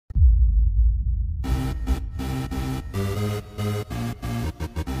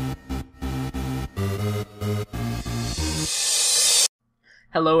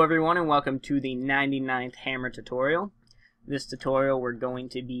Hello everyone and welcome to the 99th Hammer tutorial. This tutorial we're going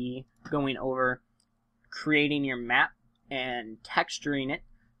to be going over creating your map and texturing it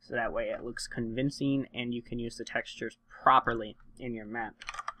so that way it looks convincing and you can use the textures properly in your map.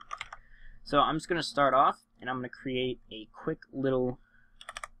 So I'm just going to start off and I'm going to create a quick little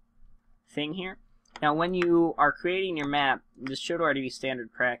thing here. Now when you are creating your map, this should already be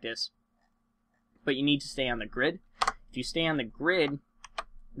standard practice, but you need to stay on the grid. If you stay on the grid,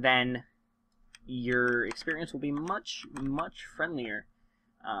 then your experience will be much friendlier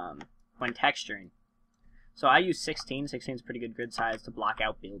when texturing. So I use 16. 16 is a pretty good grid size to block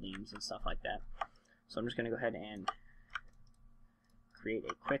out buildings and stuff like that. So I'm just going to go ahead and create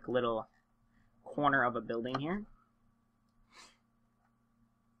a quick little corner of a building here.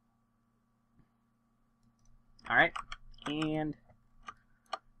 Alright, and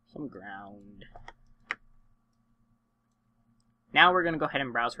some ground. Now we're going to go ahead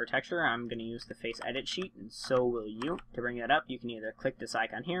and browse for texture. I'm going to use the face edit sheet, and so will you. To bring that up, you can either click this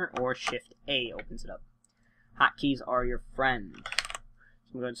icon here, or Shift A opens it up. Hotkeys are your friend.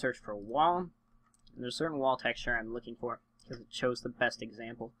 So I'm going to search for wall. And there's a certain wall texture I'm looking for, because it shows the best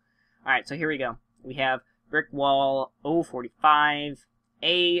example. Alright, so here we go. We have brick wall 045,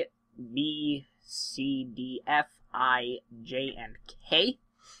 A, B, C, D, F, I, J, and K.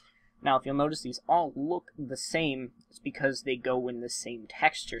 Now, if you'll notice, these all look the same. It's because they go in the same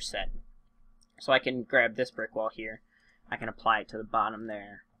texture set. So I can grab this brick wall here. I can apply it to the bottom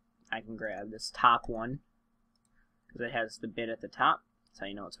there. I can grab this top one, because it has the bit at the top. That's how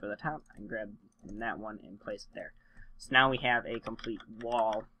you know it's for the top. I can grab that one and place it there. So now we have a complete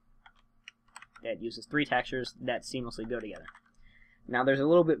wall that uses 3 textures that seamlessly go together. Now, there's a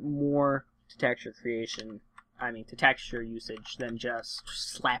little bit more to texture creation. To texture usage than just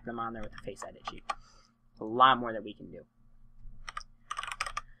slapping them on there with the face edit sheet. A lot more that we can do.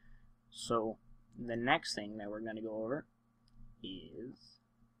 So the next thing that we're going to go over is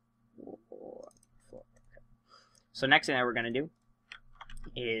so next thing that we're going to do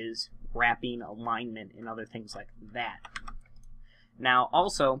is wrapping, alignment, and other things like that. Now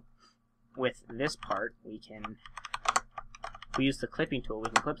also with this part we use the clipping tool, we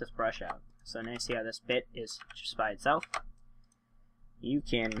can clip this brush out. So now you see how this bit is just by itself. You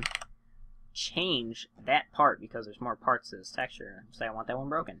can change that part because there's more parts to this texture. Say I want that one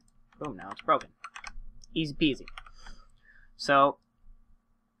broken. Boom, now it's broken. Easy peasy. So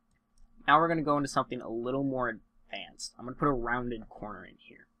now we're going to go into something a little more advanced. I'm going to put a rounded corner in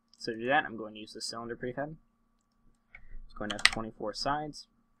here. So to do that, I'm going to use the cylinder prefab. It's going to have 24 sides.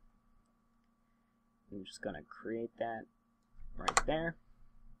 I'm just going to create that right there.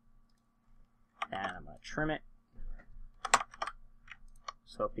 And I'm going to trim it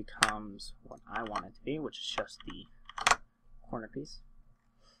so it becomes what I want it to be, which is just the corner piece.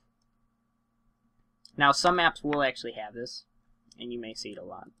 Now some maps will actually have this, and you may see it a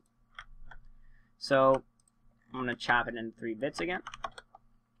lot. So I'm going to chop it into 3 bits again.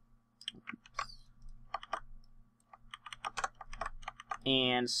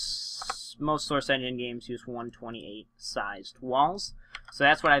 And most source engine games use 128 sized walls. So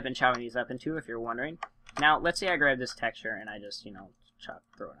that's what I've been chopping these up into, if you're wondering. Now, let's say I grab this texture and I just,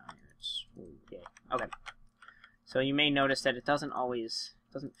 throw it on here. It's okay. Okay. So you may notice that it doesn't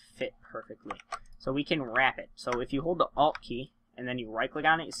fit perfectly. So we can wrap it. So if you hold the Alt key and then you right click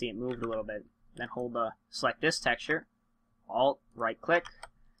on it, you see it moved a little bit. Then select this texture, Alt, right click.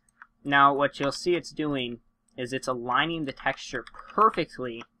 Now what you'll see it's doing is it's aligning the texture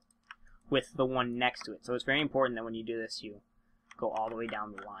perfectly with the one next to it. So it's very important that when you do this, you go all the way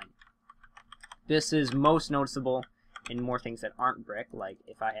down the line. This is most noticeable in more things that aren't brick, like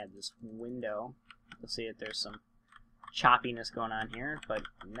if I had this window, you'll see that there's some choppiness going on here, but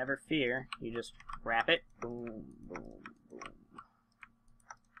never fear, you just wrap it, boom, boom, boom,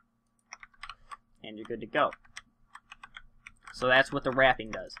 and you're good to go. So that's what the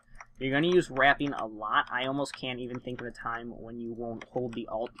wrapping does. You're going to use wrapping a lot. I almost can't even think of a time when you won't hold the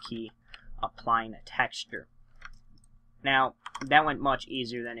Alt key applying a texture. Now, that went much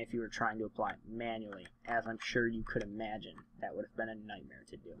easier than if you were trying to apply it manually, as I'm sure you could imagine. That would have been a nightmare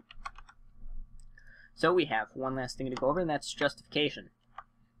to do. So we have one last thing to go over, and that's justification.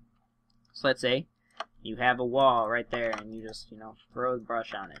 So let's say you have a wall right there, and you just, throw the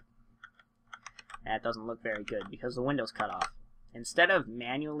brush on it. That doesn't look very good because the window's cut off. Instead of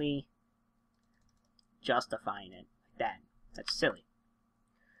manually justifying it like that, that's silly.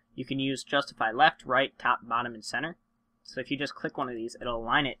 You can use justify left, right, top, bottom, and center. So if you just click one of these, it'll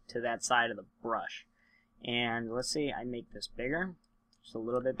align it to that side of the brush. And let's say I make this bigger, just a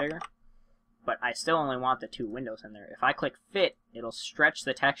little bit bigger. but I still only want the 2 windows in there. If I click fit, it'll stretch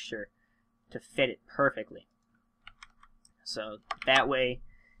the texture to fit it perfectly. So that way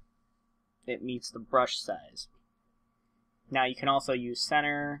it meets the brush size. Now you can also use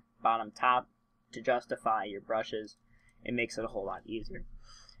center, bottom, top to justify your brushes. It makes it a whole lot easier.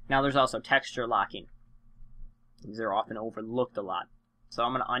 Now there's also texture locking. These are often overlooked a lot. So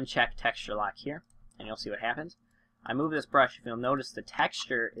I'm going to uncheck texture lock here, and you'll see what happens. I move this brush. If you'll notice, the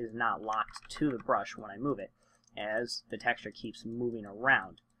texture is not locked to the brush when I move it, as the texture keeps moving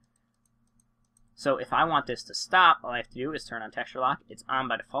around. So if I want this to stop, all I have to do is turn on texture lock. It's on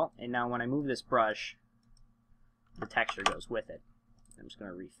by default, and now when I move this brush, the texture goes with it. I'm just going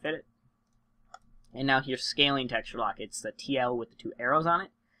to refit it. And now here's scaling texture lock. It's the TL with the 2 arrows on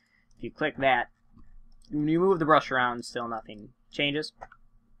it. If you click that, when you move the brush around, still nothing changes.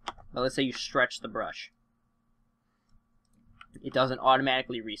 But let's say you stretch the brush. It doesn't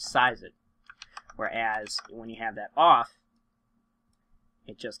automatically resize it. Whereas when you have that off,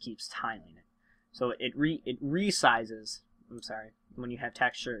 it just keeps tiling it. So it resizes. I'm sorry, when you have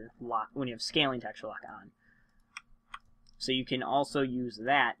texture lock, when you have scaling texture lock on. So you can also use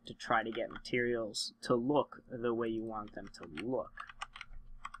that to try to get materials to look the way you want them to look.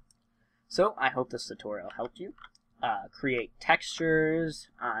 So I hope this tutorial helped you create textures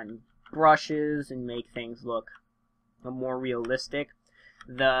on brushes and make things look more realistic.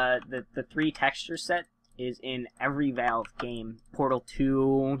 The 3 texture set is in every Valve game. Portal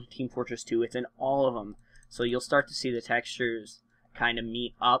 2, Team Fortress 2, it's in all of them. So you'll start to see the textures kind of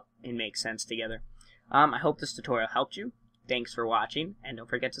meet up and make sense together. I hope this tutorial helped you. Thanks for watching, and don't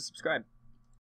forget to subscribe.